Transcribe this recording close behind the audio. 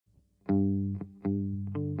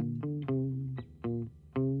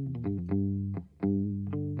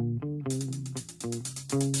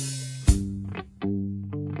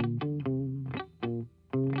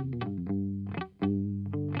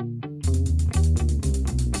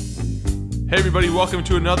Hey everybody, welcome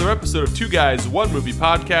to another episode of Two Guys, One Movie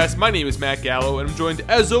Podcast. My name is Matt Gallo, and I'm joined,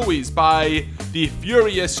 as always, by the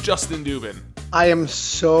furious Justin Dubin. I am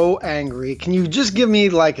so angry. Can you just give me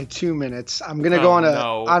like 2 minutes? I'm gonna go on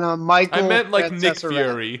a Michael. I meant like Francesa Nick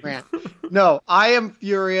Fury. rant. No, I am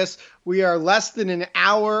furious. We are less than an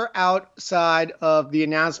hour outside of the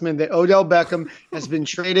announcement that Odell Beckham has been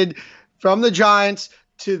traded from the Giants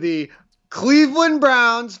to the Cleveland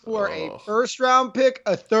Browns for a first-round pick,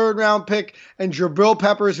 a third-round pick, and Jabril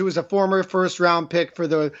Peppers, who was a former first-round pick for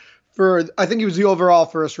I think he was the overall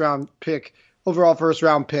first-round pick.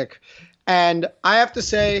 And I have to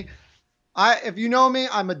say, if you know me,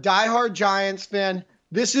 I'm a diehard Giants fan.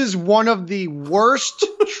 This is one of the worst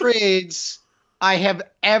trades I have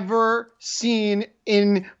ever seen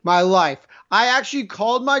in my life. I actually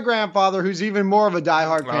called my grandfather, who's even more of a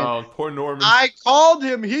diehard fan. Oh, poor Norman. I called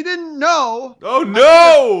him. He didn't know. Oh,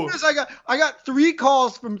 no! I got 3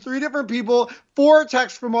 calls from 3 different people, 4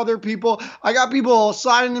 texts from other people. I got people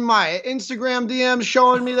signing in my Instagram DMs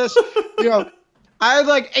showing me this. I had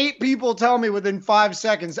like 8 people tell me within 5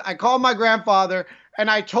 seconds. I called my grandfather,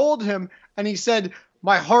 and I told him, and he said,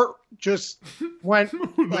 my heart just went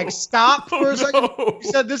stop for a second. He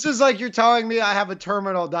said, this is like you're telling me I have a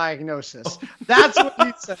terminal diagnosis. That's what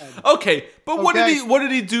he said. Okay, but what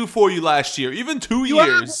did he do for you last year? Even 2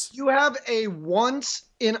 years. You have a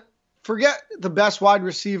forget the best wide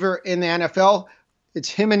receiver in the NFL. It's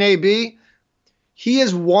him and AB. He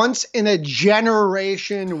is once in a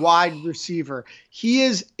generation wide receiver. He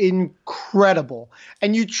is incredible.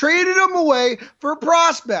 And you traded him away for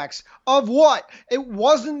prospects of what? It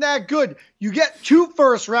wasn't that good. You get 2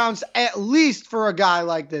 first rounds at least for a guy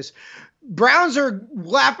like this. Browns are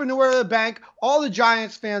laughing away to the bank. All the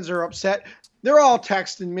Giants fans are upset. They're all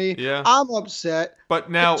texting me. Yeah. I'm upset.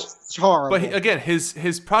 But now, it's horrible. But again,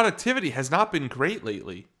 his productivity has not been great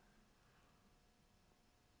lately.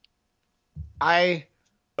 I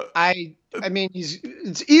mean,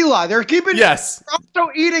 it's Eli. They're keeping. Yes. They're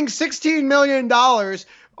also eating $16 million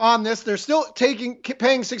on this. They're still paying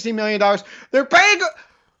 $16 million. They're paying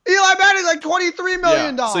Eli Manning like $23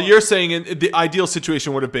 million. Yeah. So you're saying the ideal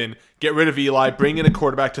situation would have been get rid of Eli, bring in a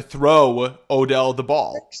quarterback to throw Odell the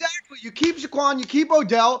ball. Exactly. You keep Saquon, you keep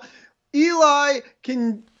Odell. Eli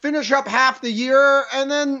can finish up half the year,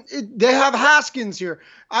 and then they have Haskins here.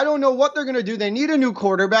 I don't know what they're going to do. They need a new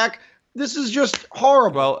quarterback. This is just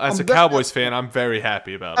horrible. Well, as a Cowboys fan, I'm very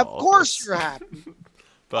happy about all of this. Of course you're happy.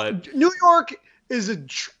 But New York is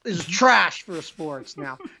trash for sports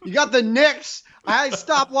now. You got the Knicks. I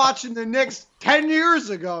stopped watching the Knicks 10 years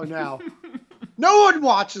ago now. No one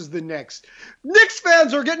watches the Knicks. Knicks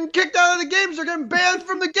fans are getting kicked out of the games. They're getting banned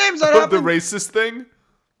from the games. That happened. The racist thing?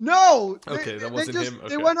 No. Okay, that wasn't him. Okay.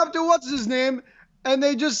 They went up to what's his name, and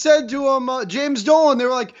they just said to him, James Dolan, they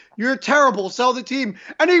were like, you're terrible, sell the team.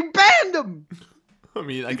 And he banned him. I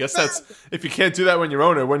mean, I guess that's, if you can't do that when you're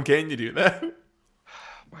owner, when can you do that? Oh,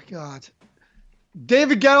 my God.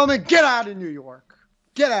 David Gettleman, get out of New York.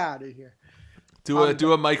 Get out of here. Do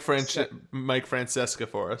a Mike Francesa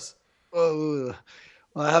for us. Oh,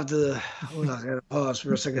 well, I have to. Hold on, I gotta pause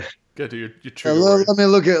for a second. Go do your trigger. Let me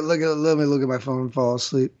look at my phone and fall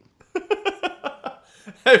asleep.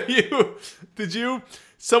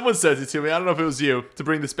 Someone said it to me, I don't know if it was you, to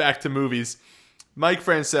bring this back to movies. Mike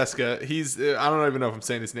Francesa, I don't even know if I'm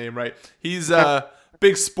saying his name right. He's a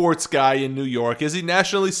big sports guy in New York. Is he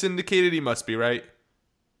nationally syndicated? He must be, right?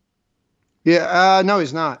 Yeah, no,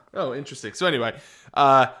 he's not. Oh, interesting. So anyway,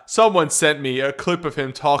 someone sent me a clip of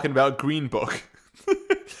him talking about Green Book.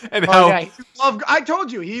 And how I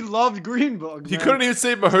told you, he loved Green Book. He couldn't even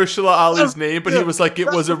say Mahershala Ali's name, but he was like,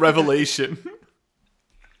 it was a revelation.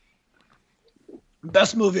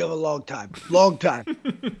 Best movie of a long time. Long time.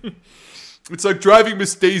 It's like Driving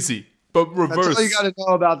Miss Daisy, but reverse. That's all you got to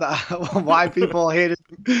know about why people hated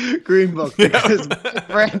Green Book. Because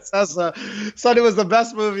Francesa said it was the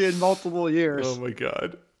best movie in multiple years. Oh my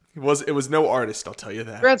God. It was no artist, I'll tell you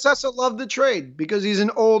that. Francesa loved the trade because he's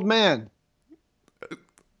an old man.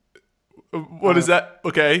 What is that?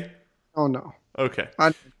 Okay. Oh, no. Okay.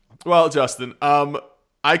 Well, Justin,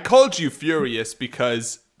 I called you furious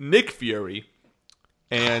because Nick Fury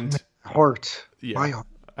and... Heart. Yeah, my heart.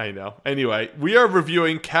 I know. Anyway, we are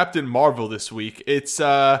reviewing Captain Marvel this week. It's,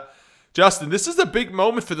 Justin, this is a big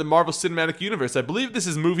moment for the Marvel Cinematic Universe. I believe this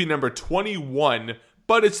is movie number 21,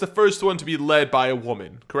 but it's the first one to be led by a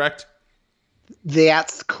woman, correct?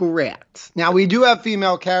 That's correct. Now, we do have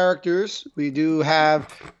female characters. We do have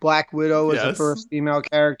Black Widow as the first female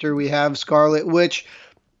character. We have Scarlet Witch.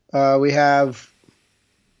 We have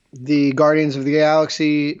the Guardians of the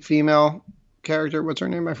Galaxy female character. What's her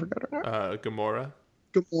name? I forgot her name. Gamora.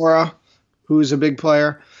 Gamora, who's a big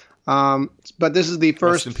player. But this is the Rest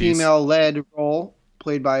first in peace. female-led role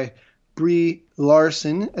played by Brie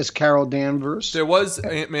Larson as Carol Danvers. There was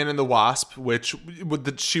Ant-Man and the Wasp, which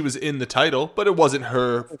she was in the title, but it wasn't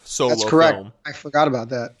her solo That's correct. film. I forgot about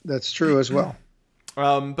that. That's true as well.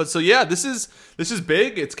 But so yeah, this is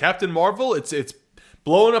big. It's Captain Marvel. It's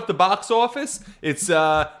blowing up the box office. It's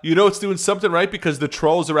it's doing something right because the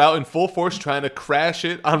trolls are out in full force trying to crash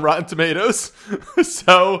it on Rotten Tomatoes.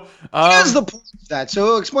 So What is the point of that?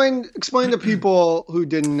 So explain to people who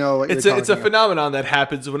didn't know what it's you're a talking about. phenomenon that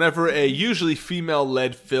happens whenever a usually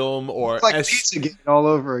female-led film or Like Pizzagate all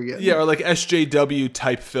over again. Yeah, or like SJW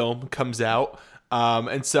type film comes out.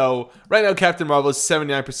 And so right now Captain Marvel is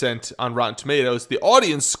 79% on Rotten Tomatoes. The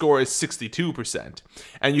audience score is 62%.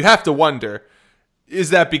 And you have to wonder, is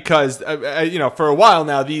that because, for a while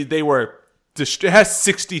now, it has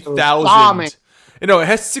 60,000. Bombing. It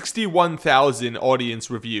has 61,000 audience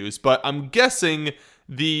reviews, but I'm guessing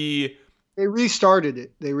they restarted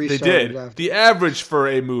it. They did. after. The average for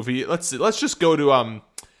a movie, let's see. Let's just go to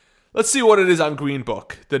let's see what it is on Green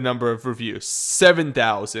Book, the number of reviews.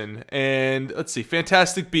 7,000. And let's see,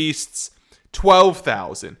 Fantastic Beasts,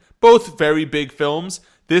 12,000. Both very big films.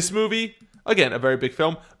 This movie, again, a very big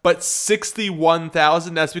film, but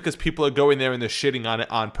 61,000. That's because people are going there and they're shitting on it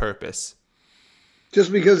on purpose.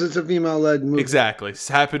 Just because it's a female-led movie. Exactly. It's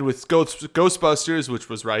happened with Ghostbusters, which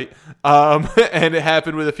was right. And it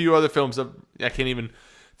happened with a few other films. I can't even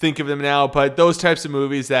think of them now, but those types of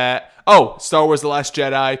movies that, Star Wars The Last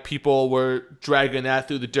Jedi, people were dragging that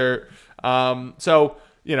through the dirt. So,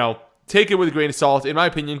 take it with a grain of salt. In my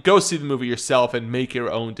opinion, go see the movie yourself and make your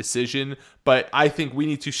own decision. But I think we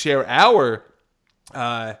need to share our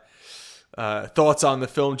thoughts on the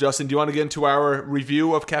film. Justin, do you want to get into our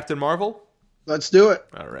review of Captain Marvel? Let's do it.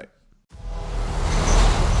 All right.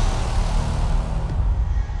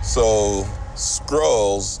 So,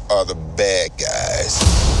 Skrulls are the bad guys.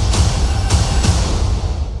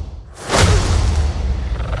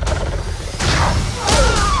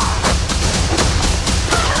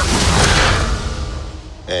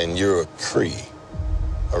 And you're a Kree,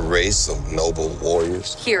 a race of noble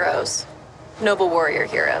warriors. Heroes. Noble warrior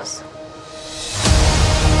heroes.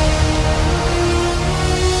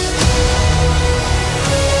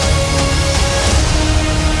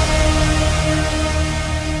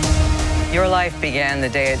 Your life began the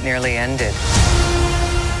day it nearly ended.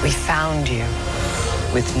 We found you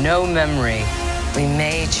with no memory. We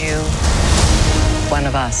made you one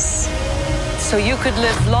of us. So you could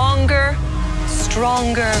live longer,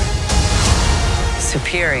 stronger,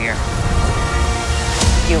 superior.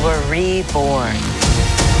 You were reborn.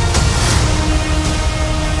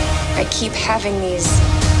 I keep having these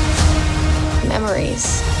memories.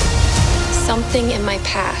 Something in my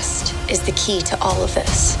past is the key to all of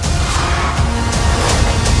this.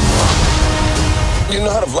 You know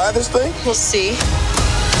how to fly this thing? We'll see.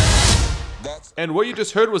 And what you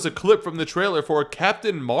just heard was a clip from the trailer for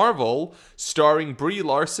Captain Marvel, starring Brie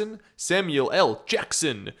Larson, Samuel L.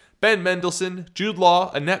 Jackson, Ben Mendelsohn, Jude Law,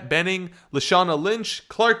 Annette Bening, Lashana Lynch,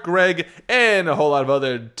 Clark Gregg, and a whole lot of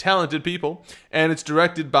other talented people. And it's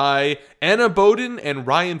directed by Anna Boden and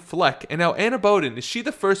Ryan Fleck. And now Anna Boden, is she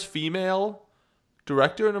the first female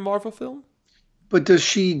director in a Marvel film? But does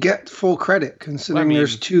she get full credit considering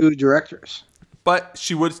there's two directors? But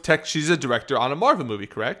she's a director on a Marvel movie,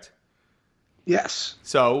 correct? Yes.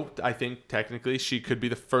 So I think technically she could be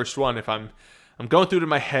the first one. If I'm going through it in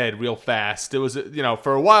my head real fast. It was,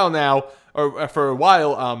 for a while now,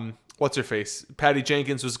 what's her face? Patty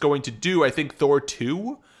Jenkins was going to do, I think, Thor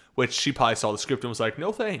 2, which she probably saw the script and was like,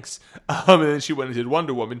 no thanks. And then she went and did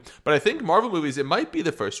Wonder Woman. But I think Marvel movies, it might be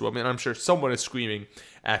the first one. And I'm sure someone is screaming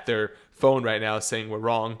at their phone right now saying we're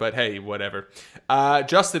wrong. But hey, whatever.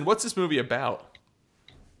 Justin, what's this movie about?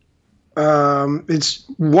 It's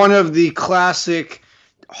one of the classic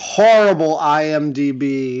horrible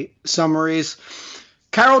IMDb summaries.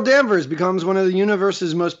 Carol Danvers becomes one of the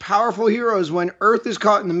universe's most powerful heroes when Earth is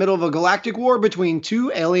caught in the middle of a galactic war between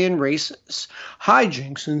two alien races.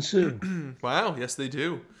 Hijinks ensue. Wow, yes they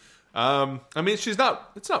do.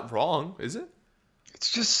 It's not wrong, is it?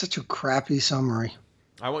 It's just such a crappy summary.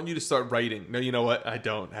 I want you to start writing. No, you know what? I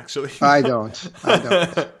don't, actually. I don't.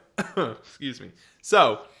 Excuse me.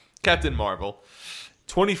 So, Captain Marvel,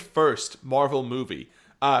 21st Marvel movie.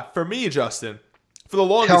 For me, Justin, for the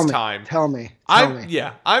longest time. Tell me.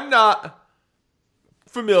 I'm not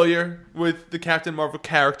familiar with the Captain Marvel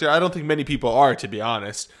character. I don't think many people are, to be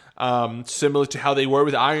honest. Similar to how they were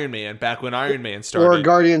with Iron Man back when Iron Man started. Or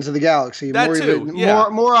Guardians of the Galaxy. That too, yeah.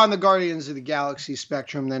 More on the Guardians of the Galaxy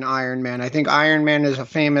spectrum than Iron Man. I think Iron Man is a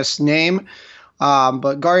famous name.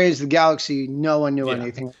 But Guardians of the Galaxy, no one knew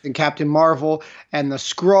anything. And Captain Marvel and the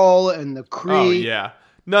Skrull and the Kree. Oh, yeah.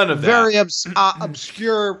 None of that. Very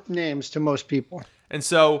obscure names to most people. And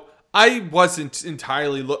so I wasn't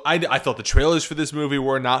entirely... I thought the trailers for this movie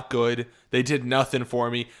were not good. They did nothing for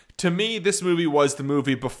me. To me, this movie was the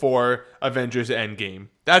movie before Avengers Endgame.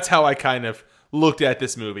 That's how I kind of looked at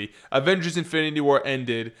this movie. Avengers Infinity War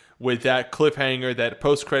ended with that cliffhanger, that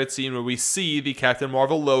post-credit scene where we see the Captain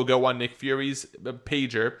Marvel logo on Nick Fury's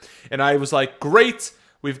pager. And I was like, great,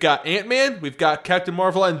 we've got Ant-Man, we've got Captain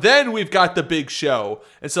Marvel, and then we've got the big show.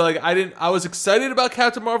 And so I was excited about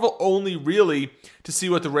Captain Marvel only really to see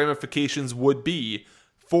what the ramifications would be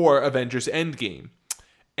for Avengers Endgame.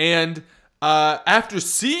 And after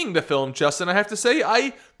seeing the film, Justin, I have to say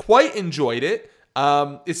I quite enjoyed it.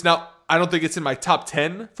 I don't think it's in my top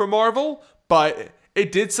 10 for Marvel, but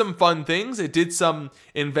it did some fun things. It did some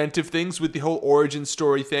inventive things with the whole origin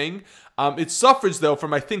story thing. It suffers, though,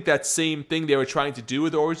 from, I think, that same thing they were trying to do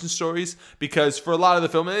with origin stories, because for a lot of the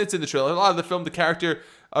film, and it's in the trailer, a lot of the film, the character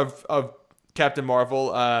of Captain Marvel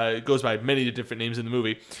goes by many different names in the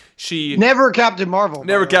movie. She never Captain Marvel.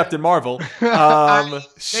 Never Captain Marvel.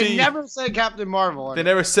 They never say Captain Marvel. They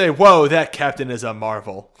never say, "Whoa, that captain is a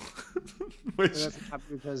Marvel."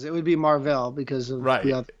 Because it would be Marvel because of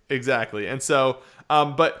the other. Exactly. And so,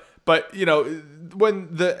 but you know,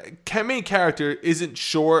 when the main character isn't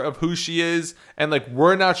sure of who she is, and like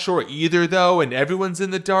we're not sure either though, and everyone's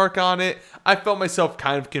in the dark on it, I felt myself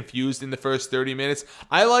kind of confused in the first 30 minutes.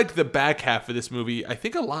 I liked the back half of this movie, I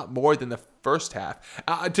think, a lot more than the first half.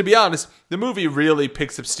 To be honest, the movie really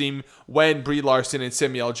picks up steam when Brie Larson and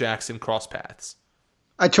Samuel L. Jackson cross paths.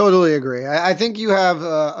 I totally agree. I think you have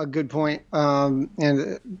a good point.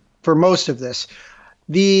 And for most of this,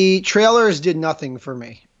 the trailers did nothing for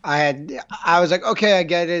me. I was like, okay, I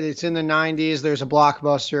get it. It's in the 90s. There's a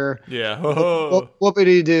blockbuster. Yeah.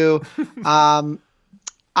 Whoopity-doo.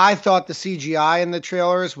 I thought the CGI in the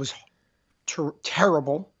trailers was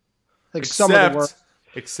terrible. Like some of the work.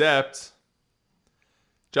 Except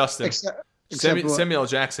Justin. Samuel L.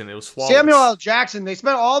 Jackson. It was flawless. Samuel L. Jackson. They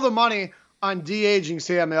spent all the money on de-aging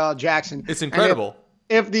Samuel L. Jackson. It's incredible.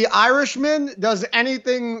 If The Irishman does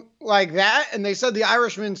anything like that, and they said The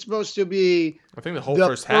Irishman's supposed to be, I think, the whole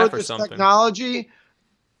first half or something. Technology.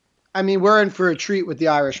 I mean, we're in for a treat with The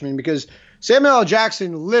Irishman because Samuel L.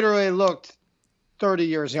 Jackson literally looked 30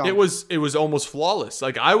 years young. It was almost flawless.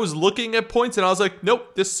 Like I was looking at points and I was like,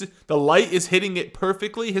 nope, the light is hitting it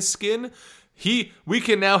perfectly. His skin. We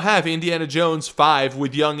can now have Indiana Jones 5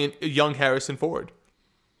 with young Harrison Ford.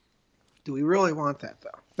 Do we really want that though?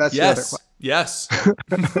 That's the other question. Yes.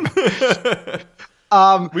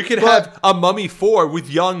 We could have a Mummy 4 with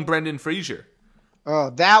young Brendan Fraser.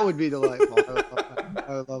 Oh, that would be delightful.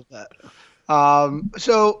 I would love that.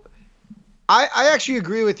 So I actually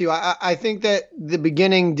agree with you. I think that the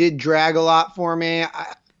beginning did drag a lot for me.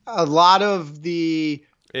 A lot of the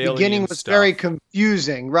beginning was very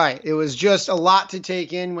confusing. Right. It was just a lot to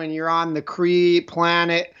take in when you're on the Kree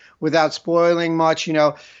planet without spoiling much, you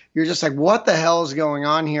know. You're just like, what the hell is going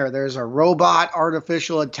on here? There's a robot,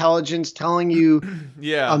 artificial intelligence telling you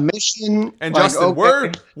a mission. And like, Justin,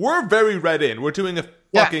 okay. we're very read in. We're doing a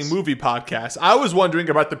fucking movie podcast. I was wondering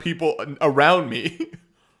about the people around me.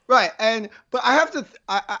 Right. But I have to,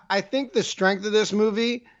 I think the strength of this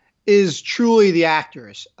movie is truly the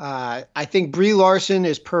actors. I think Brie Larson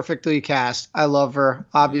is perfectly cast. I love her.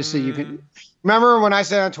 Obviously, you can remember when I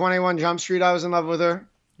said on 21 Jump Street I was in love with her?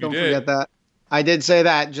 Don't forget that. I did say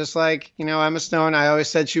that, just like, you know, Emma Stone. I always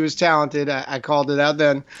said she was talented. I called it out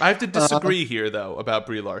then. I have to disagree here, though, about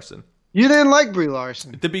Brie Larson. You didn't like Brie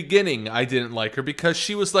Larson. At the beginning, I didn't like her because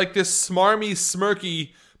she was like this smarmy,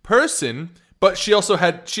 smirky person, but she also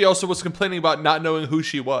was complaining about not knowing who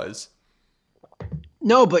she was.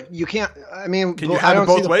 No, but you can't. I mean, can you have it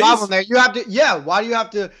both ways? Problem there. You have to. Yeah. Why do you have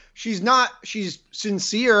to? She's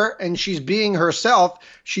sincere and she's being herself.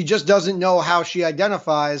 She just doesn't know how she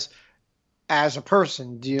identifies as a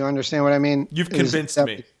person. Do you understand what I mean? You've convinced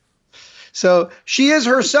me. So she is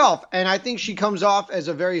herself, and I think she comes off as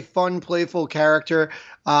a very fun, playful character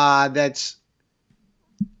that's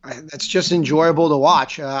just enjoyable to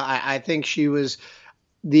watch. I think she was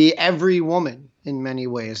the every woman in many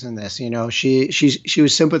ways in this. You know, she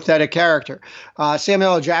was sympathetic character.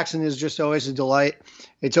 Samuel L. Jackson is just always a delight.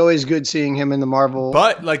 It's always good seeing him in the Marvel.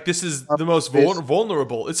 But like this is the most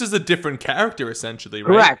vulnerable. This is a different character essentially,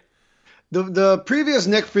 right? Correct. The previous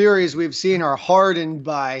Nick Furies we've seen are hardened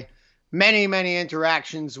by many, many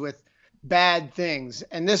interactions with bad things.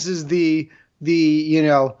 And this is the you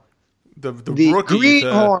know, The the rookie,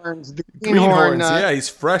 greenhorns. The greenhorns. Yeah, he's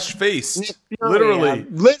fresh faced. Literally.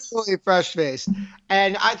 Literally fresh faced.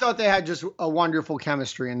 And I thought they had just a wonderful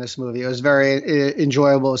chemistry in this movie. It was very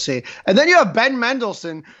enjoyable to see. And then you have Ben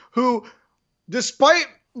Mendelsohn, who, despite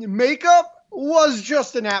makeup, was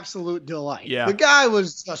just an absolute delight. Yeah. The guy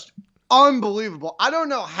was just unbelievable. I don't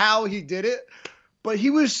know how he did it, but he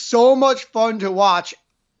was so much fun to watch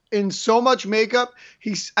in so much makeup.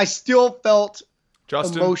 I still felt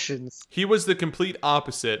Justin, emotions. He was the complete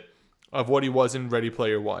opposite of what he was in Ready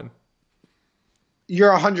Player One.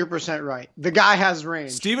 You're 100% right. The guy has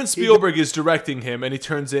range. Steven Spielberg is directing him, and he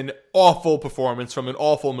turns in awful performance from an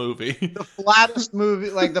awful movie. The flattest movie,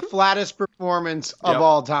 like the flattest performance of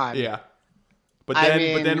all time. Yeah. But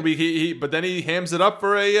then he hams it up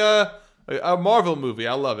for a Marvel movie.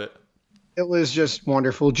 I love it. It was just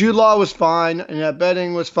wonderful. Jude Law was fine. Annette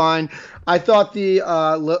Bening was fine. I thought the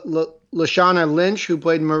Lashana Lynch, who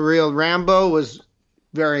played Maria Rambo, was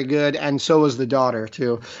very good, and so was the daughter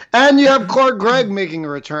too. And you have Clark Gregg making a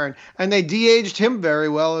return, and they de-aged him very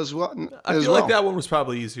well as well. I feel like that one was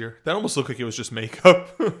probably easier. That almost looked like it was just makeup.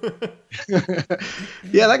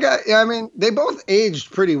 Yeah, that guy. Yeah, I mean, they both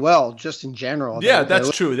aged pretty well, just in general. Yeah,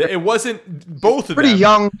 that's true. It wasn't both of them pretty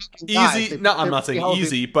young. Easy. No, I'm not saying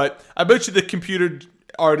easy, but I bet you the computer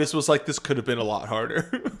artist was like, this could have been a lot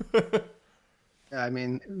harder. I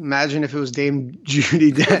mean, imagine if it was Dame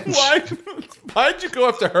Judi Dench. Why'd you go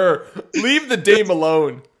after her? Leave the Dame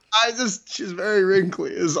alone. She's very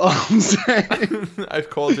wrinkly, is all I'm saying. I've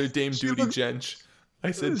called her Dame Duty Dench.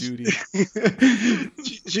 I said duty.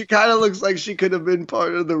 She kind of looks like she could have been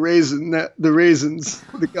part of the raisins,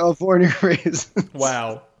 the California raisins.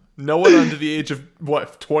 Wow. No one under the age of,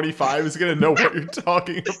 25 is going to know what you're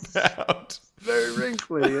talking about. Very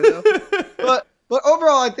wrinkly, you know? But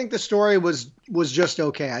overall, I think the story was just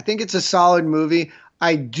okay. I think it's a solid movie.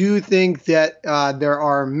 I do think that there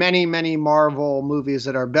are many, many Marvel movies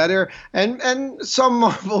that are better, and some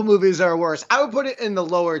Marvel movies that are worse. I would put it in the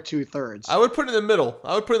lower 2/3. I would put it in the middle.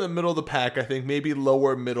 I would put it in the middle of the pack, I think. Maybe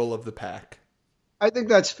lower middle of the pack. I think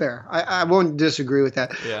that's fair. I won't disagree with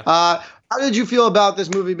that. Yeah. How did you feel about this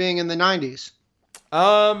movie being in the 90s?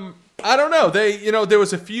 I don't know. There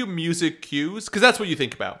was a few music cues, because that's what you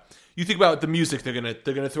think about. You think about the music they're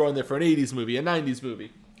gonna throw in there for an 80s movie, a 90s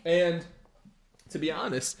movie. And to be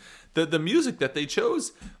honest, the music that they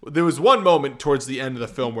chose, there was one moment towards the end of the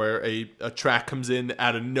film where a track comes in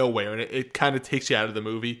out of nowhere, and it kind of takes you out of the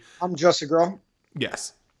movie. I'm Just a Girl?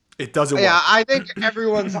 Yes. It doesn't work. Yeah, I think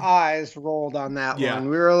everyone's eyes rolled on that Yeah. one.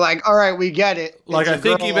 We were like, all right, we get it. Like, I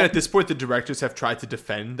think even at this point, the directors have tried to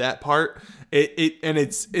defend that part.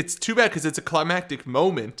 It's too bad because it's a climactic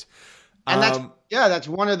moment. And that's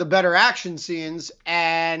one of the better action scenes.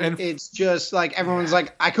 And it's just like, everyone's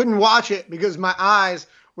like, I couldn't watch it because my eyes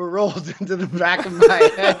were rolled into the back of my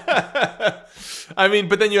head. I mean,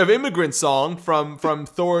 but then you have Immigrant Song from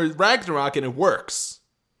Thor Ragnarok, and it works.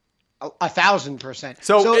 1,000%.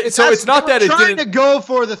 So it's not that it didn't trying to go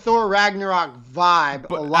for the Thor Ragnarok vibe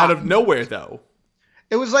a lot. Out of nowhere, though.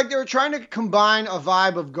 It was like they were trying to combine a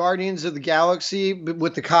vibe of Guardians of the Galaxy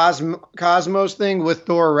with the Cosmos thing with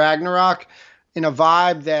Thor Ragnarok in a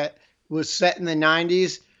vibe that was set in the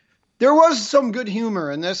 90s. There was some good humor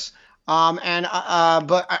in this. But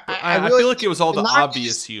I really feel like it was all the 90s,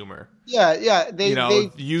 obvious humor. Yeah. They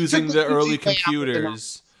using the early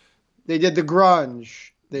computers. They did the grunge.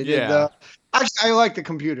 They did actually, I like the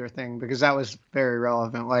computer thing because that was very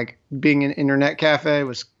relevant. Like being an internet cafe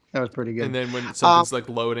was pretty good. And then when something's like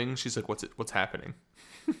loading, she's like, "What's happening?"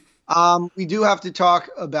 We do have to talk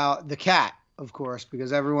about the cat, of course,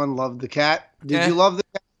 because everyone loved the cat. Did you love the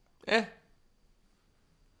cat?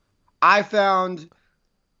 I found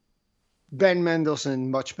Ben Mendelsohn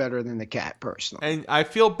much better than the cat, personally. And I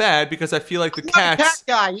feel bad because I feel like the cat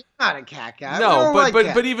guy. You're not a cat guy. No,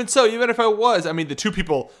 but even so, even if I was, I mean, the two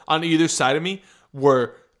people on either side of me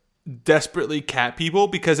were desperately cat people,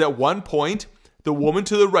 because at one point, the woman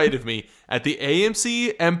to the right of me at the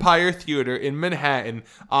AMC Empire Theater in Manhattan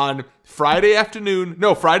on Friday morning,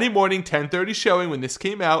 10:30 showing when this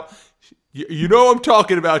came out, you know I'm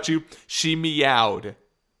talking about you, she meowed.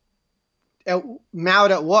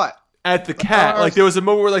 Meowed at what? At the cat. Like, there was a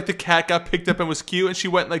moment where, like, the cat got picked up and was cute, and she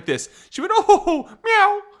went like this. She went, oh,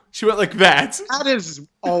 meow. She went like that. That is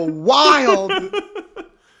a wild,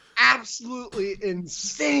 absolutely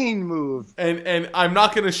insane move. And I'm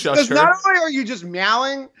not going to shush her. Because not only are you just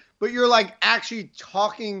meowing, but you're like actually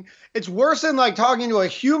talking. It's worse than like talking to a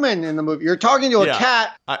human in the movie. You're talking to a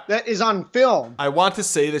cat that is on film. I want to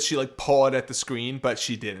say that she like pawed at the screen, but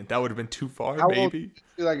she didn't. That would have been too far, maybe.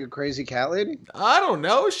 Like a crazy cat lady? I don't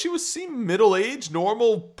know. She seemed middle-aged,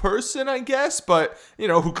 normal person, I guess, but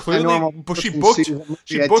who clearly she booked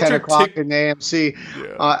at 10 o'clock in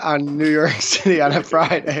AMC on New York City on a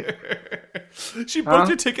Friday. She booked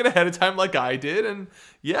her ticket ahead of time, like I did, and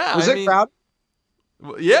was it crowded?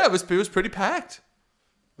 Yeah, it was pretty packed.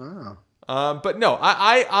 Oh. But no,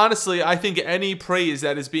 I honestly, I think any praise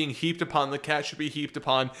that is being heaped upon the cat should be heaped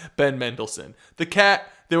upon Ben Mendelsohn. The cat,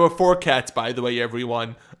 there were 4 cats, by the way,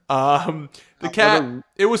 everyone. The cat,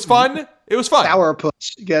 it was fun. It was fun.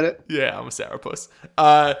 Sourpuss, you get it? Yeah, I'm a sourpuss.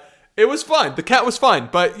 It was fun. The cat was fun,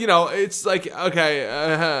 but it's like,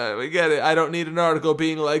 okay, we get it. I don't need an article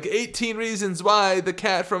being like 18 reasons why the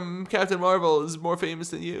cat from Captain Marvel is more famous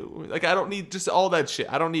than you. Like, I don't need just all that shit.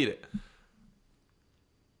 I don't need it.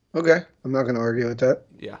 Okay, I'm not going to argue with that.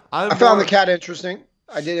 Yeah, I found the cat interesting.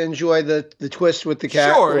 I did enjoy the twist with the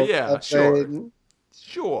cat. Sure, yeah, sure.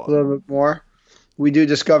 A little bit more. We do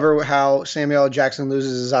discover how Samuel L. Jackson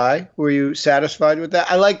loses his eye. Were you satisfied with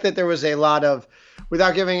that? I like that there was a lot of,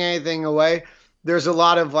 without giving anything away, there's a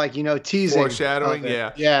lot of teasing. Foreshadowing,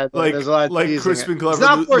 yeah. Yeah, there's a lot of teasing. Crispin Glover. It's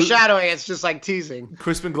not foreshadowing, it's just like teasing.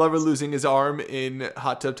 Crispin Glover losing his arm in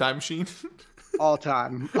Hot Tub Time Machine. All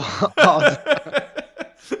time. All time.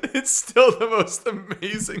 It's still the most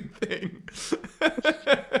amazing thing.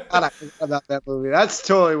 I forgot about that movie. That's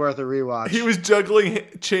totally worth a rewatch. He was juggling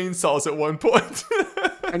chainsaws at one point.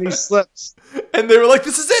 And he slips. And they were like,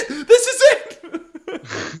 this is it! This is it!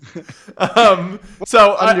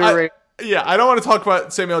 So, I don't want to talk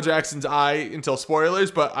about Samuel L. Jackson's eye until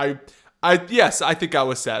spoilers, but yes, I think I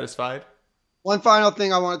was satisfied. One final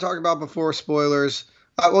thing I want to talk about before spoilers.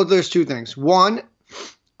 Well, there's 2 things. One,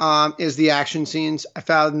 is the action scenes. I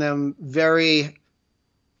found them very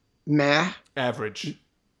average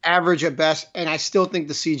at best, and I still think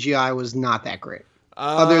the CGI was not that great.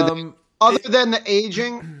 Other than the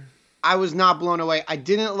aging, I was not blown away. I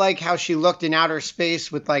didn't like how she looked in outer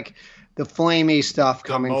space with like the flamey stuff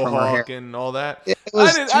coming from her hair and all that. It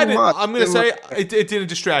was too much. I'm gonna say it didn't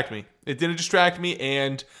distract me. It didn't distract me,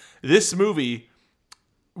 and this movie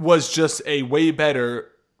was just a way better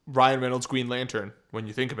Ryan Reynolds Green Lantern when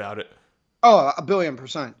you think about it. Oh,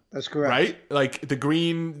 1,000,000,000%. That's correct. Right? Like the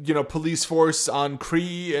green, police force on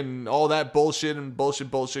Kree and all that bullshit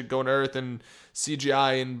going to Earth and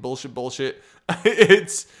CGI and bullshit.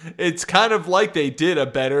 It's kind of like they did a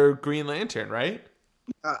better Green Lantern, right?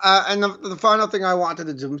 And the final thing I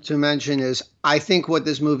wanted to mention is I think what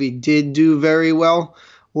this movie did do very well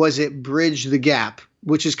was it bridged the gap,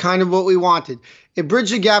 which is kind of what we wanted. It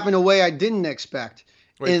bridged the gap in a way I didn't expect.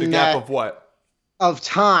 Wait, the gap of what? Of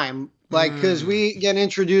time. Like, because we get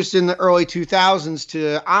introduced in the early 2000s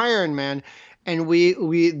to Iron Man, and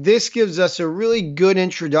this gives us a really good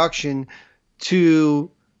introduction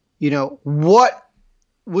to, what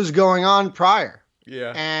was going on prior.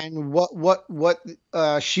 Yeah. And what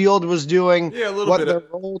S.H.I.E.L.D. was doing. Yeah, a little what bit. Their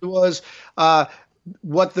role was.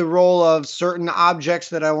 What the role of certain objects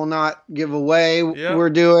that I will not give away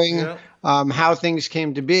were doing. Yeah. How things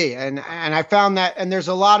came to be. And I found that, and there's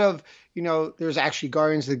a lot of, there's actually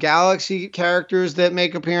Guardians of the Galaxy characters that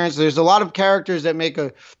make appearance. There's a lot of characters that make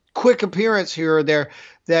a quick appearance here or there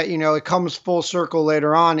that, it comes full circle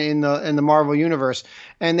later on in the Marvel universe.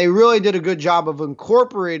 And they really did a good job of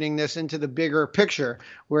incorporating this into the bigger picture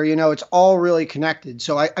where, it's all really connected.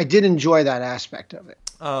 So I did enjoy that aspect of it.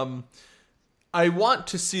 I want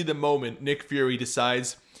to see the moment Nick Fury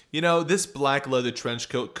decides, this black leather trench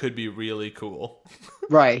coat could be really cool.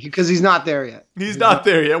 Right, because he's not there yet. He's not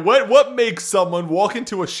there yet. What makes someone walk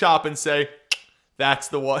into a shop and say, that's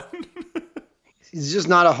the one? He's just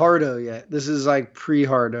not a hardo yet. This is like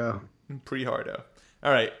pre-hardo. Pre-hardo.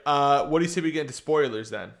 All right. What do you say we get into spoilers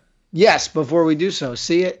then? Yes, before we do so,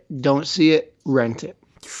 see it, don't see it, rent it.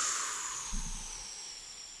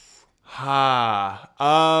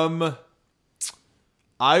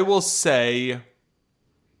 I will say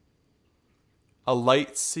a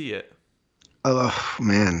light see it. Oh,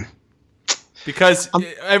 man. Because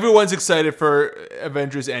everyone's excited for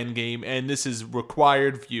Avengers Endgame, and this is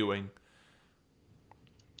required viewing.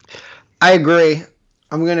 I agree.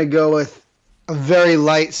 I'm going to go with a very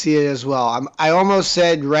light see it as well. I almost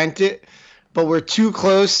said rent it, but we're too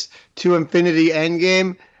close to Infinity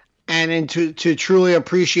Endgame. And to truly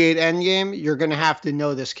appreciate Endgame, you're going to have to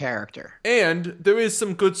know this character. And there is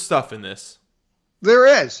some good stuff in this. There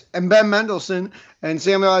is. And Ben Mendelsohn and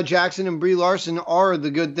Samuel L. Jackson and Brie Larson are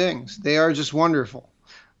the good things. They are just wonderful.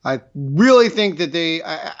 I really think that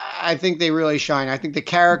I think they really shine. I think the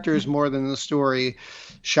characters more than the story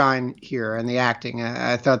shine here, and the acting.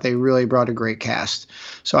 I thought they really brought a great cast.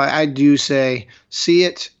 So I do say see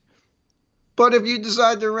it. But if you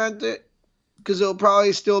decide to rent it, because it'll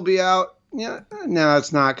probably still be out. Yeah, no,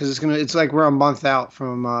 it's not, because it's like we're a month out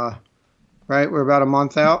from, right? We're about a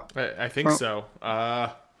month out. I think so.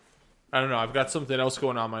 I don't know. I've got something else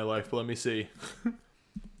going on in my life, but let me see.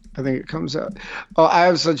 I think it comes out. Oh, I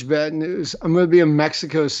have such bad news. I'm going to be in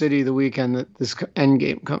Mexico City the weekend that this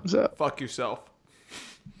Endgame comes out. Fuck yourself.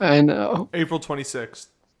 I know. April 26th.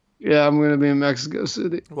 Yeah, I'm going to be in Mexico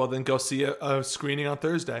City. Well, then go see a screening on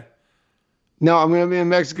Thursday. No, I'm going to be in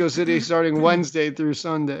Mexico City starting Wednesday through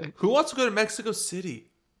Sunday. Who wants to go to Mexico City?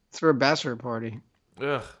 It's for a bachelor party.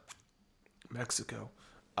 Ugh. Mexico.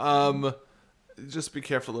 Just be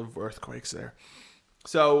careful of earthquakes there.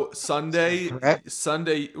 So Sunday,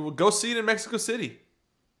 go see it in Mexico City.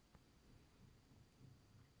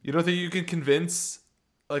 You don't think you can convince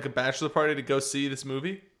like a bachelor party to go see this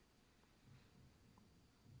movie?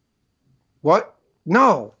 What?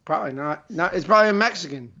 No, probably not. It's probably in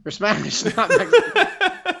Mexican or Spanish, not Mexican.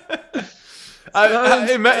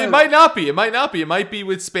 It might not be. It might not be. It might be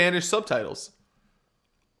with Spanish subtitles.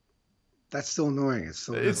 That's still annoying.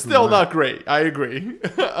 It's still not great. I agree.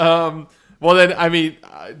 Well, then, I mean,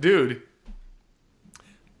 dude,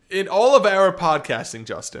 in all of our podcasting,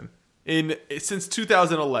 Justin, since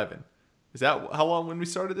 2011, is that how long when we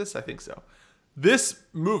started this? I think so. This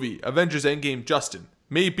movie, Avengers Endgame, Justin,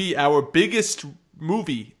 may be our biggest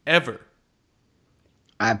movie ever.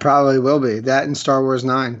 I probably will be. That and Star Wars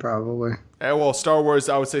 9, probably. Well, Star Wars,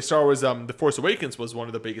 I would say Star Wars, The Force Awakens was one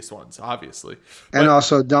of the biggest ones, obviously. And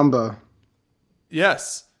also Dumbo.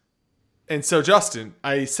 Yes. And so, Justin,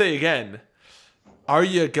 I say again, are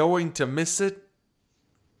you going to miss it?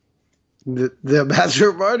 The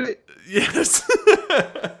bachelor party? Yes.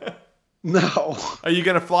 No. Are you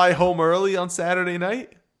going to fly home early on Saturday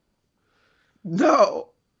night? No.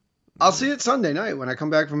 I'll see it Sunday night when I come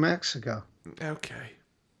back from Mexico. Okay.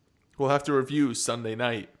 We'll have to review Sunday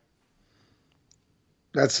night.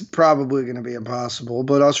 That's probably going to be impossible,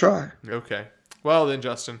 but I'll try. Okay. Well then,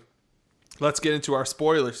 Justin, let's get into our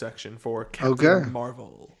spoiler section for Captain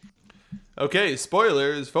Marvel. Okay,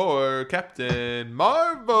 spoilers for Captain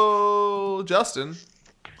Marvel. Justin.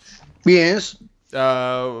 Yes.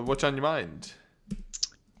 What's on your mind?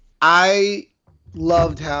 I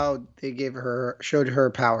loved how they showed her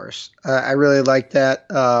powers. I really liked that.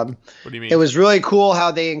 What do you mean? It was really cool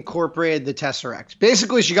how they incorporated the Tesseract.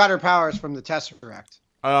 Basically, she got her powers from the Tesseract.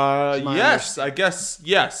 Yes, I guess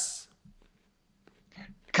yes.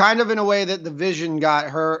 Kind of in a way that the Vision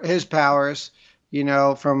got his powers,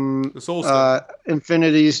 from the Soul Stone.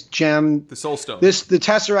 Infinity's gem. The Soul Stone. The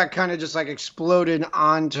Tesseract kind of just like exploded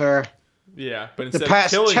onto her. Yeah, but instead of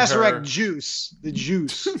killing Tesseract her, juice, the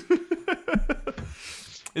juice.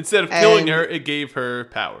 Instead of killing her, it gave her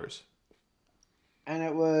powers. And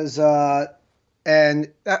it was, and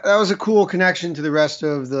that was a cool connection to the rest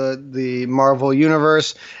of the Marvel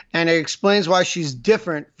universe, and it explains why she's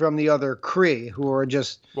different from the other Kree, who are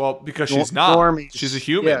just because she's not. Normies. She's a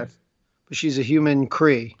human. Yeah, but she's a human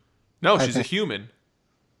Kree. No, she's a human.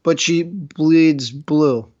 But she bleeds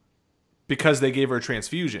blue because they gave her a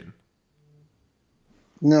transfusion.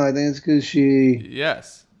 No, I think it's because she.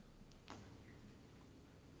 Yes.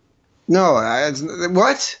 No,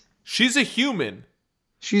 what? She's a human.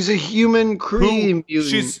 She's a human Kree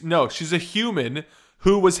mutant. She's a human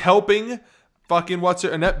who was helping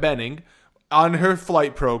Annette Bening on her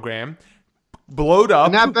flight program, blowed up.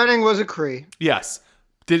 Annette Bening was a Kree. Yes.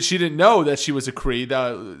 She didn't know that she was a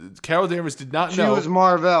Kree. Carol Danvers did not know. She was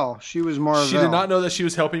Mar-Vell. She did not know that she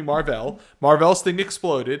was helping Mar-Vell. Mar-Vell's thing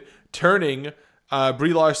exploded, turning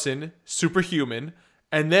Brie Larson superhuman,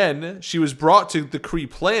 and then she was brought to the Kree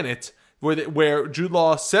planet where Jude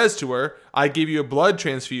Law says to her, "I gave you a blood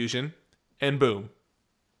transfusion," and boom.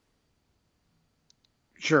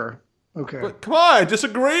 Sure. Okay. But come on,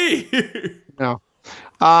 disagree. No.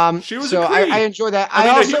 She was so a Kree. I enjoy that.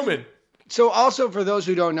 A human. So also for those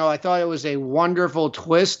who don't know, I thought it was a wonderful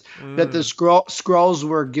twist that the Skrulls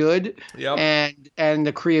were good, and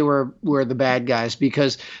the Kree were the bad guys,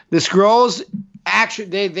 because the Skrulls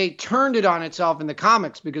actually they turned it on itself in the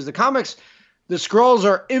comics, because the Skrulls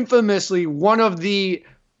are infamously one of the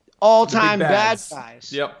all-time bad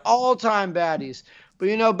guys. Yep. All-time baddies.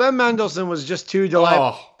 But Ben Mendelsohn was just too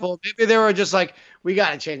delightful. Oh. Maybe they were just like, we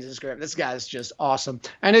got to change the script. This guy's just awesome.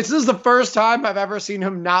 And this is the first time I've ever seen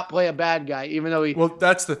him not play a bad guy, even though he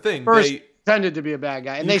that's the thing. First pretended to be a bad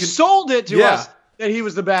guy. And they sold it to us that he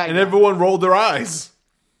was the bad guy. And everyone rolled their eyes.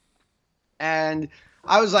 And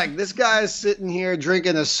I was like, this guy's sitting here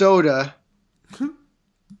drinking a soda.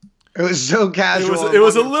 It was so casual. It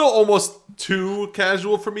was a little almost too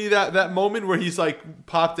casual for me, that moment where he's like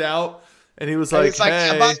popped out and he was like,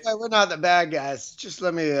 hey. By the way, we're not the bad guys. Just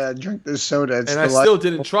let me drink this soda. It's and I delightful.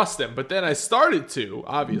 still didn't trust him, but then I started to,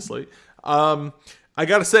 obviously. I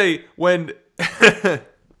gotta say, when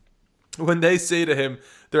when they say to him,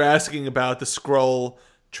 they're asking about the Skrull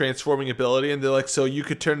transforming ability, and they're like, so you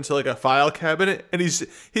could turn into like a file cabinet? And he's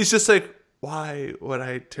just like, why would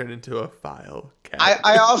I turn into a file cabinet?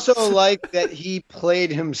 I also like that he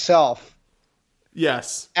played himself.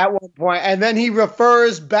 Yes. At one point, and then he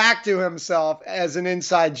refers back to himself as an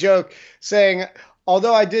inside joke, saying,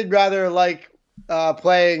 although I did rather like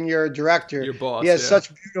playing your director, your boss, he has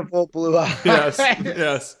such beautiful blue eyes.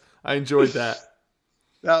 Yes, I enjoyed that.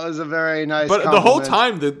 That was a very nice But compliment. the whole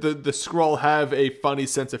time, the Skrull have a funny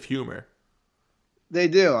sense of humor. They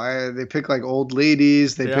do. They pick like old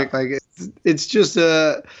ladies. They pick like it's just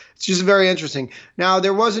very interesting. Now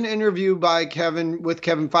there was an interview by Kevin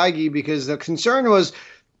Feige, because the concern was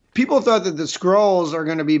people thought that the Skrulls are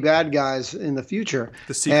going to be bad guys in the future.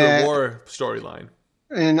 The Secret War storyline.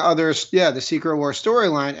 And others, the Secret War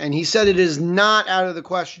storyline. And he said it is not out of the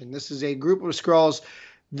question. This is a group of Skrulls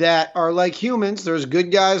that are like humans. There's good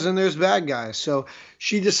guys and there's bad guys. So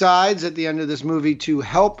she decides at the end of this movie to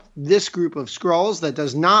help this group of Skrulls. That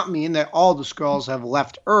does not mean that all the Skrulls have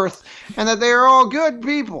left Earth and that they are all good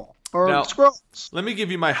people or now, Skrulls. Let me give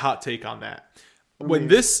you my hot take on that. When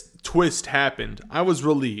this twist happened, I was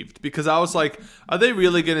relieved, because I was like, are they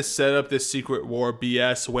really going to set up this Secret War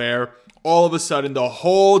BS where all of a sudden the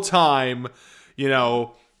whole time,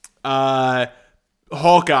 Hawkeye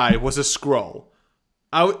was a Skrull?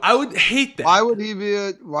 I would hate that. Why would he be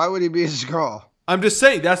a Skrull? I'm just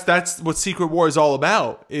saying that's what Secret War is all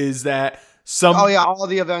about. Is that some? Oh yeah, all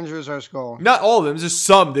the Avengers are Skrull. Not all of them. Just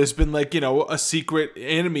some. There's been like a secret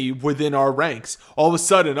enemy within our ranks. All of a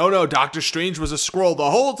sudden, oh no, Doctor Strange was a Skrull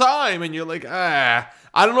the whole time, and you're like, I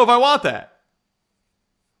don't know if I want that.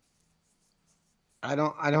 I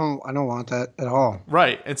don't want that at all.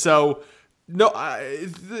 Right, and so. No,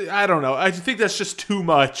 I don't know. I think that's just too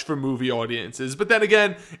much for movie audiences. But then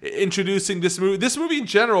again, introducing this movie in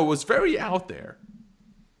general was very out there.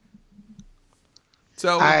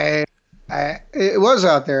 So it was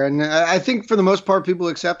out there, and I think for the most part people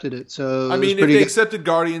accepted it. So I mean, if they accepted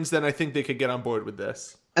Guardians, then I think they could get on board with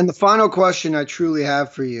this. And the final question I truly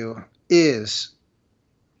have for you is: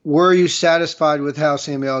 were you satisfied with how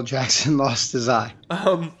Samuel L. Jackson lost his eye?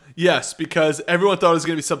 Yes, because everyone thought it was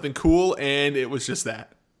going to be something cool, and it was just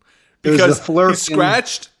that. Because he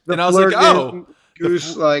scratched, and I was like, oh.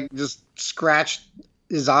 Goose, just scratched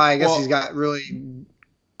his eye. I guess he's got really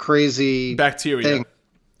crazy bacteria. thing.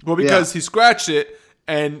 Well, because he scratched it,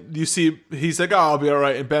 and you see, he's like, oh, I'll be all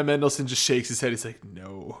right. And Ben Mendelsohn just shakes his head. He's like,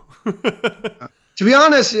 no. To be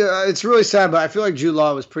honest, it's really sad, but I feel like Jude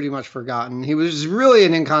Law was pretty much forgotten. He was really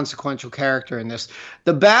an inconsequential character in this.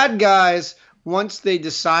 The bad guys, once they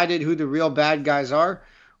decided who the real bad guys are,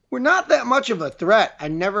 were not that much of a threat. I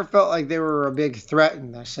never felt like they were a big threat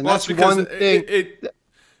in this. And that's one thing.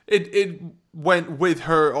 It went with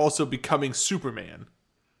her also becoming Superman.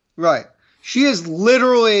 Right. She is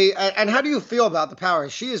literally, and how do you feel about the power?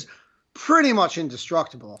 She is pretty much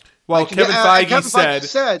indestructible. Well, Kevin Feige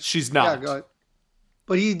said she's not. Yeah, go ahead.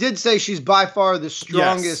 But he did say she's by far the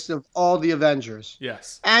strongest of all the Avengers.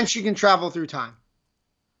 Yes. And she can travel through time.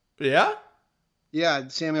 Yeah? Yeah,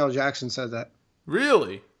 Samuel L. Jackson said that.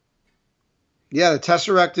 Really? Yeah, the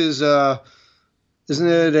Tesseract is, isn't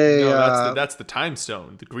it a... No, that's the Time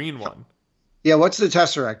Stone, the green one. Yeah, what's the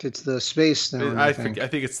Tesseract? It's the Space Stone, I think. I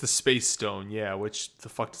think it's the Space Stone, yeah, which the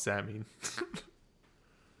fuck does that mean?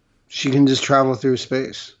 She can just travel through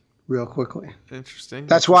space real quickly. Interesting.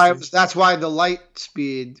 That's why the light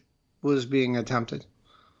speed was being attempted.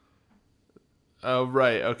 Oh,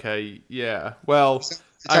 right. Okay. Yeah. Well,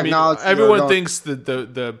 I mean, everyone thinks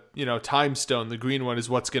the Time Stone, the green one, is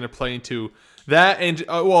what's going to play into that. And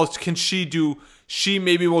she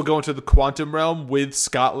maybe will go into the quantum realm with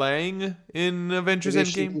Scott Lang in Avengers Endgame.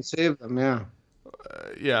 She can save them, yeah.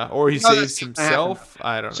 Yeah, or he saves himself.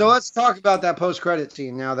 I don't know. So let's talk about that post-credit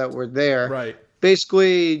scene now that we're there. Right.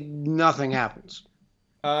 Basically, nothing happens.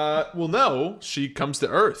 Well, no. She comes to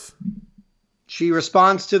Earth. She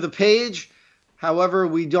responds to the page. However,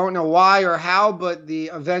 we don't know why or how, but the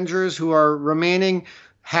Avengers who are remaining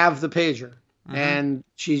have the pager. Mm-hmm. And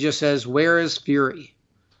she just says, "Where is Fury?"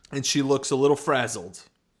 And she looks a little frazzled.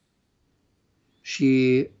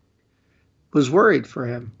 She was worried for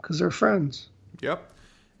him because they're friends. Yep.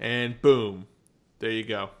 And boom. There you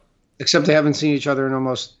go. Except they haven't seen each other in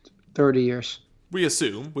almost 30 years. We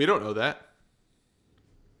assume. We don't know that.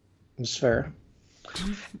 It's fair.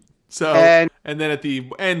 So and then at the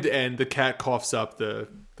end, the cat coughs up the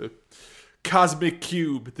cosmic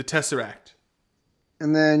cube, the Tesseract.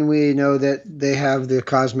 And then we know that they have the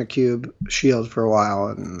Cosmic Cube shield for a while,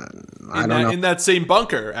 and I don't know. In that same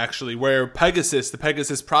bunker, actually, where the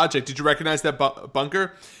Pegasus Project. Did you recognize that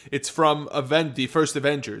bunker? It's from the first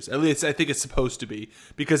Avengers. At least I think it's supposed to be,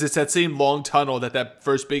 because it's that same long tunnel that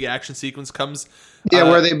first big action sequence comes. Yeah,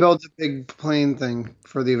 where they built the big plane thing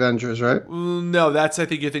for the Avengers, right? No, I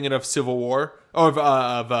think you're thinking of Civil War or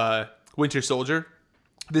of Winter Soldier.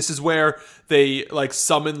 This is where they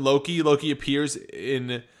summon Loki. Loki appears in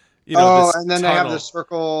this and then tunnel. they have the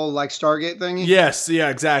circle Stargate thing. Yes, yeah,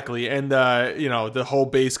 exactly. And the whole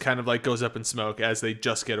base kind of goes up in smoke as they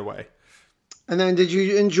just get away. And then did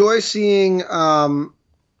you enjoy seeing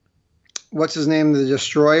what's his name, the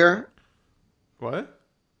Destroyer? What?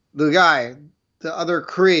 The guy, the other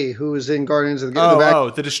Kree who was in Guardians of the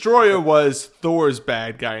Galaxy. The Destroyer was Thor's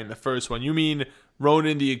bad guy in the first one. You mean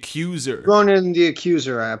Ronan the Accuser? Ronan the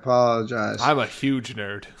Accuser, I apologize. I'm a huge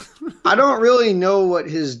nerd. I don't really know what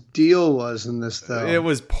his deal was in this, though. It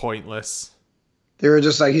was pointless. They were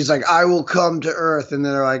just he's like, I will come to Earth. And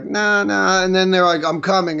then they're like, nah. And then they're like, I'm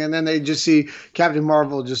coming. And then they just see Captain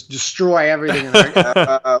Marvel just destroy everything. And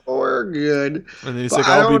they're like, we're good. And then he's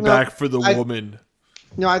I'll be back for the woman.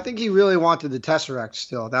 No, I think he really wanted the Tesseract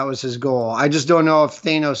still. That was his goal. I just don't know if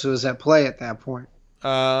Thanos was at play at that point.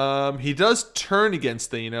 He does turn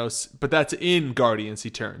against Thanos, but that's in Guardians. He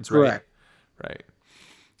turns, right? Correct. Right.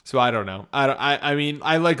 So I don't know. I mean,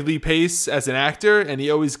 I like Lee Pace as an actor, and he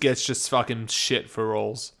always gets just fucking shit for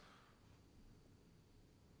roles.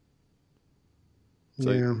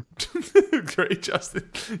 Yeah. Great, Justin.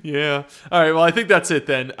 Yeah. All right. Well, I think that's it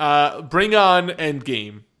then. Bring on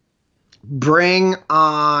Endgame. Bring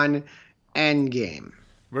on Endgame.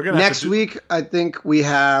 We're gonna next week. I think we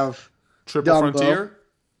have Triple Dumbo. Frontier.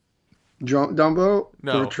 Dumbo?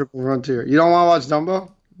 No. Or Triple Frontier. You don't want to watch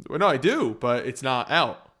Dumbo? Well, no, I do, but it's not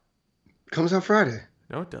out. Comes out Friday.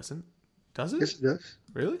 No, it doesn't. Does it? Yes, it does.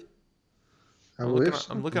 Really? I'm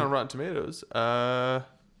looking on Rotten Tomatoes.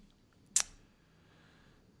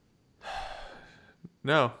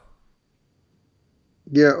 No.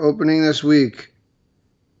 Yeah, opening this week.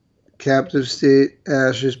 Captive State,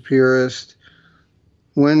 Ashes, Purist.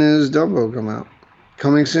 When is Dumbo come out?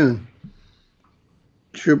 Coming soon.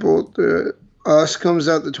 Us comes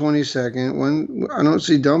out the 22nd. When I don't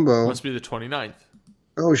see Dumbo. Must be the 29th.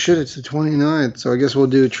 Oh shit, it's the 29th. So I guess we'll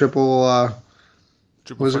do Triple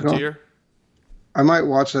Frontier. I might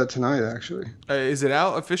watch that tonight, actually. Is it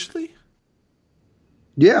out officially?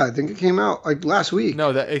 Yeah, I think it came out last week. No,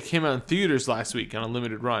 it came out in theaters last week on a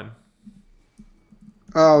limited run.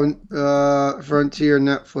 Oh, Frontier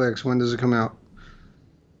Netflix. When does it come out?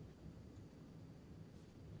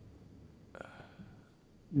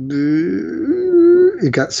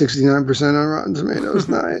 It got 69% on Rotten Tomatoes.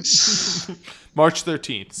 Nice. March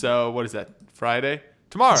 13th. So what is that? Friday?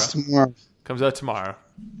 Tomorrow. It's tomorrow. Comes out tomorrow.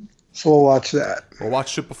 So we'll watch that. We'll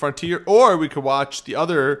watch Triple Frontier, or we could watch the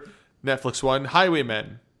other Netflix one,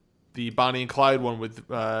 Highwaymen, the Bonnie and Clyde one with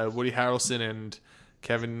Woody Harrelson and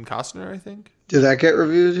Kevin Costner, I think. Did that get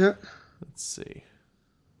reviewed yet? Let's see.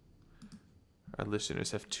 Our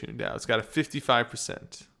listeners have tuned out. It's got a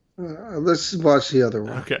 55%. Let's watch the other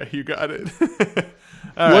one. Okay, you got it.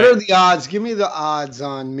 What are the odds? Give me the odds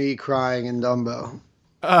on me crying in Dumbo.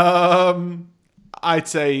 I'd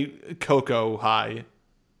say Coco high.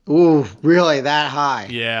 Ooh, really? That high?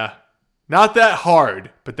 Yeah. Not that hard,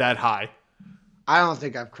 but that high. I don't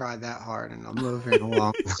think I've cried that hard in a movie in a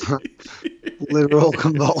long time. Literal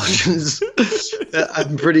convulsions.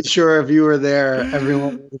 I'm pretty sure if you were there,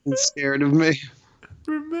 everyone would have been scared of me.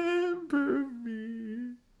 Remember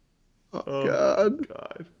me. Oh, God.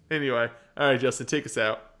 Anyway, all right, Justin, take us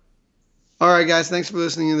out. All right, guys. Thanks for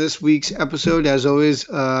listening to this week's episode. As always,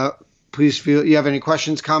 please feel you have any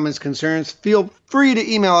questions, comments, concerns, feel free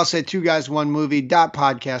to email us at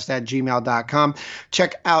twoguysonemovie.podcast@gmail.com.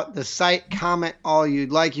 Check out the site, comment all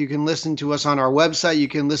you'd like. You can listen to us on our website. You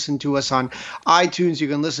can listen to us on iTunes. You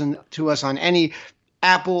can listen to us on any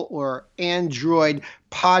Apple or Android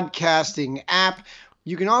podcasting app.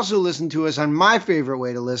 You can also listen to us on my favorite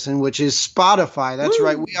way to listen, which is Spotify. That's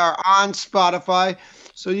right. We are on Spotify.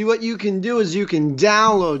 So what you can do is you can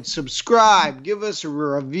download, subscribe, give us a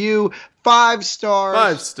review, 5 stars.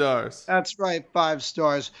 5 stars. That's right, 5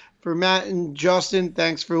 stars. For Matt and Justin,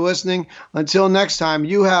 thanks for listening. Until next time,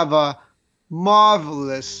 you have a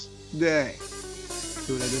marvelous day.